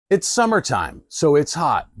It's summertime, so it's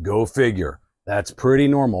hot. Go figure. That's pretty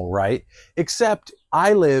normal, right? Except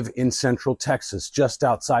I live in Central Texas, just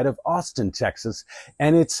outside of Austin, Texas,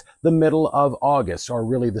 and it's the middle of August, or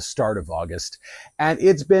really the start of August. And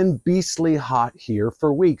it's been beastly hot here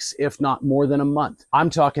for weeks, if not more than a month. I'm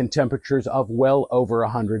talking temperatures of well over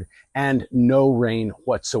 100 and no rain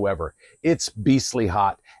whatsoever. It's beastly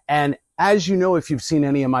hot. And as you know, if you've seen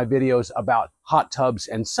any of my videos about hot tubs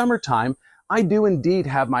and summertime, I do indeed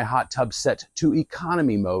have my hot tub set to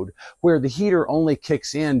economy mode, where the heater only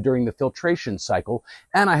kicks in during the filtration cycle,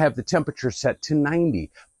 and I have the temperature set to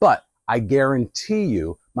 90. But I guarantee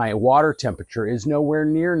you my water temperature is nowhere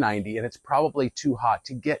near 90, and it's probably too hot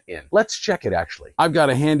to get in. Let's check it actually. I've got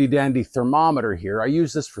a handy dandy thermometer here. I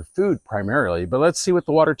use this for food primarily, but let's see what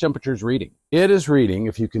the water temperature is reading. It is reading,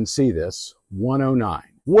 if you can see this, 109.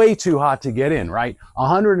 Way too hot to get in, right?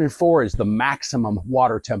 104 is the maximum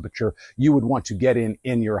water temperature you would want to get in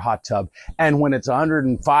your hot tub. And when it's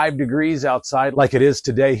 105 degrees outside, like it is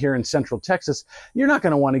today here in Central Texas, you're not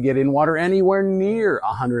going to want to get in water anywhere near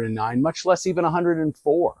 109, much less even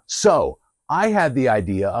 104. So I had the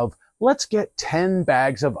idea of, let's get 10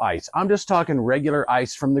 bags of ice. I'm just talking regular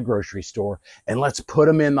ice from the grocery store, and let's put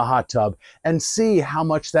them in the hot tub and see how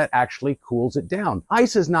much that actually cools it down.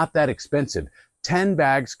 Ice is not that expensive. 10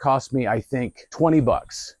 bags cost me, I think, 20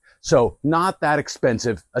 bucks. So not that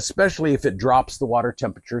expensive, especially if it drops the water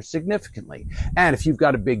temperature significantly. And if you've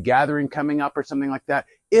got a big gathering coming up or something like that,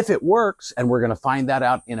 if it works, and we're going to find that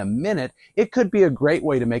out in a minute, it could be a great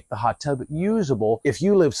way to make the hot tub usable if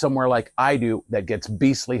you live somewhere like I do that gets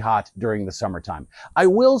beastly hot during the summertime. I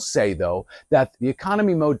will say, though, that the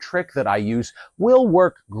economy mode trick that I use will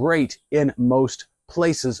work great in most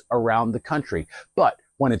places around the country. But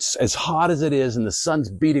when it's as hot as it is and the sun's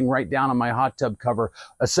beating right down on my hot tub cover,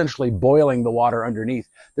 essentially boiling the water underneath,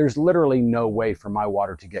 there's literally no way for my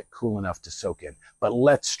water to get cool enough to soak in. But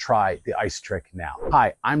let's try the ice trick now.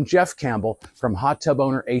 Hi, I'm Jeff Campbell from Hot Tub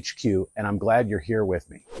Owner HQ, and I'm glad you're here with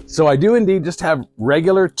me. So I do indeed just have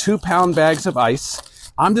regular 2-pound bags of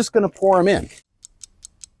ice. I'm just going to pour them in.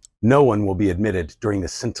 No one will be admitted during the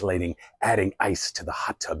scintillating adding ice to the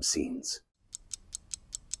hot tub scenes.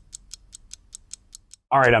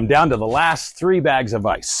 All right, I'm down to the last 3 bags of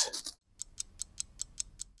ice.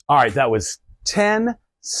 All right, that was 10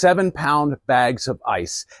 7-pound bags of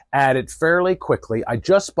ice, added fairly quickly. I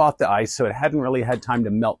just bought the ice, so it hadn't really had time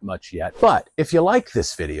to melt much yet. But if you like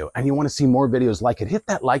this video and you want to see more videos like it, hit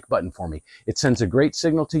that like button for me. It sends a great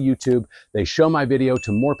signal to YouTube. They show my video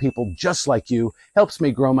to more people just like you, helps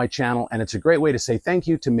me grow my channel, and it's a great way to say thank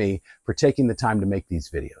you to me for taking the time to make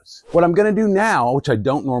these videos. What I'm going to do now, which I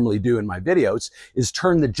don't normally do in my videos, is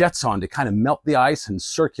turn the jets on to kind of melt the ice and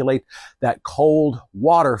circulate that cold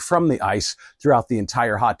water from the ice throughout the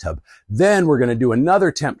entire hot tub. Then we're going to do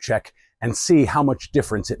another temp check and see how much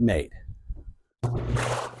difference it made.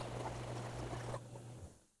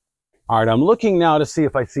 All right, I'm looking now to see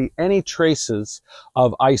if I see any traces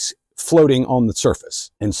of ice floating on the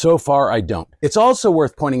surface. And so far, I don't. It's also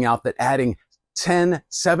worth pointing out that adding 10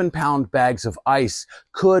 7-pound bags of ice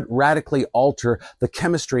could radically alter the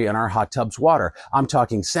chemistry in our hot tub's water. I'm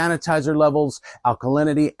talking sanitizer levels,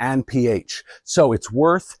 alkalinity, and pH. So it's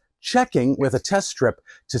worth checking with a test strip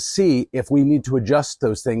to see if we need to adjust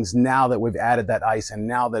those things now that we've added that ice and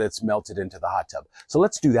now that it's melted into the hot tub. So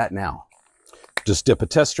let's do that now. Just dip a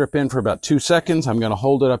test strip in for about 2 seconds. I'm going to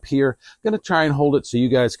hold it up here. I'm going to try and hold it so you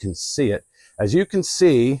guys can see it. As you can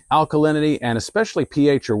see, alkalinity and especially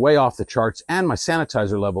pH are way off the charts, and my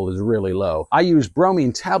sanitizer level is really low. I use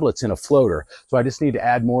bromine tablets in a floater, so I just need to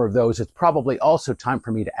add more of those. It's probably also time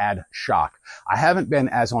for me to add shock. I haven't been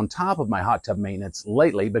as on top of my hot tub maintenance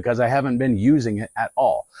lately because I haven't been using it at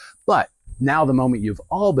all. But now the moment you've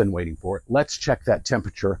all been waiting for it, let's check that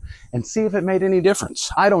temperature and see if it made any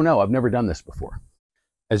difference. I don't know. I've never done this before.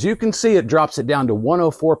 As you can see, it drops it down to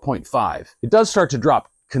 104.5. It does start to drop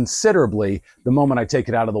considerably the moment I take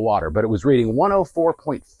it out of the water, but it was reading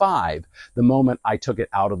 104.5 the moment I took it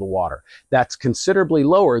out of the water. That's considerably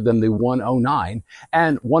lower than the 109,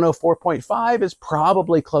 and 104.5 is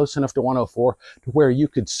probably close enough to 104 to where you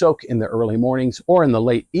could soak in the early mornings or in the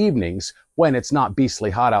late evenings when it's not beastly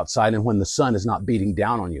hot outside and when the sun is not beating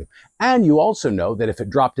down on you. And you also know that if it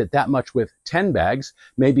dropped it that much with 10 bags,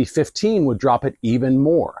 maybe 15 would drop it even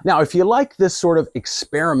more. Now, if you like this sort of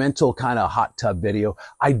experimental kind of hot tub video,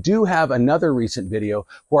 I do have another recent video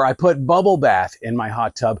where I put bubble bath in my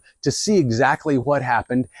hot tub to see exactly what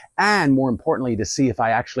happened, and more importantly, to see if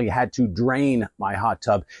I actually had to drain my hot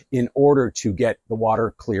tub in order to get the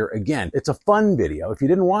water clear again. It's a fun video. If you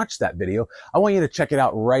didn't watch that video, I want you to check it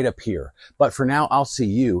out right up here. But for now, I'll see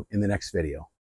you in the next video.